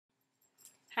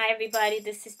Hi everybody,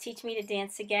 this is Teach Me to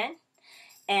Dance Again,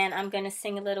 and I'm going to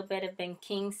sing a little bit of Ben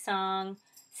King's song,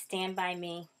 Stand By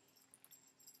Me.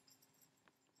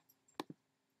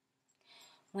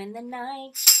 When the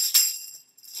night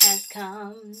has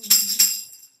come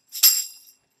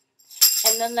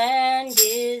and the land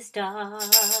is dark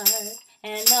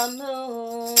and the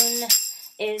moon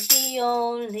is the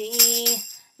only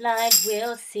light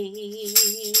we'll see.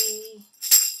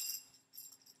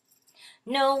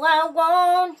 No, I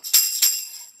won't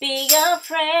be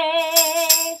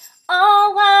afraid.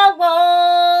 Oh, I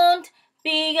won't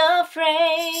be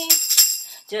afraid.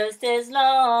 Just as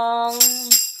long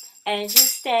as you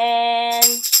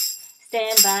stand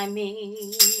by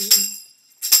me.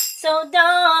 So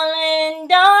darling,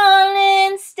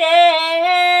 darling,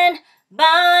 stand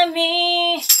by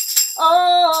me.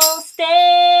 Oh,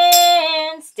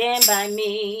 stand by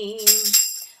me.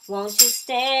 Won't you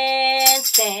stand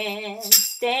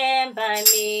by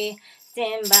me,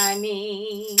 stand by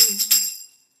me.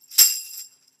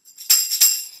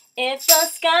 If the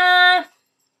sky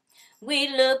we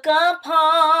look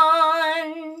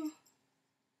upon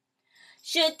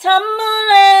should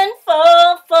tumble and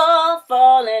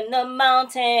fall, and the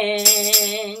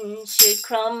mountain should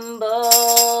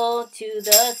crumble to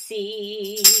the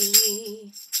sea,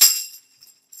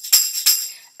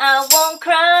 I won't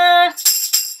cry,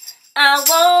 I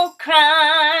won't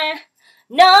cry,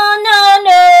 no, no,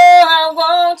 no, I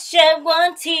won't shed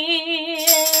one tear,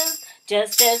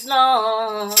 just as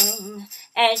long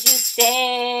as you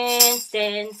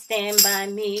stand by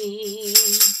me.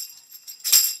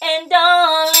 And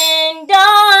darling,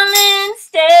 darling,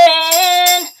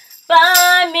 stand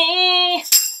by me.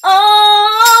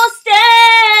 Oh,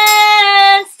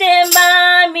 stand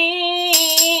by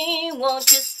me.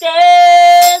 Won't you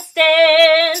stand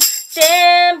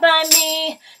by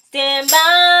me, stand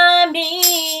by me.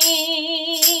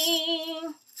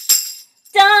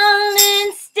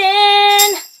 Darling,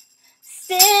 stand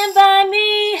by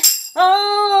me.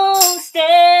 Oh,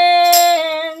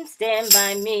 stand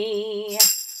by me.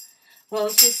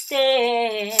 Won't you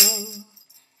stand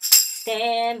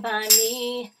by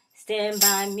me, stand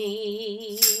by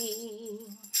me.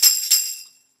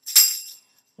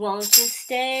 Won't you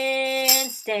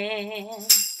stand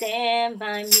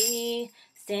by me,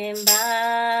 stand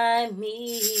by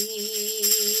me.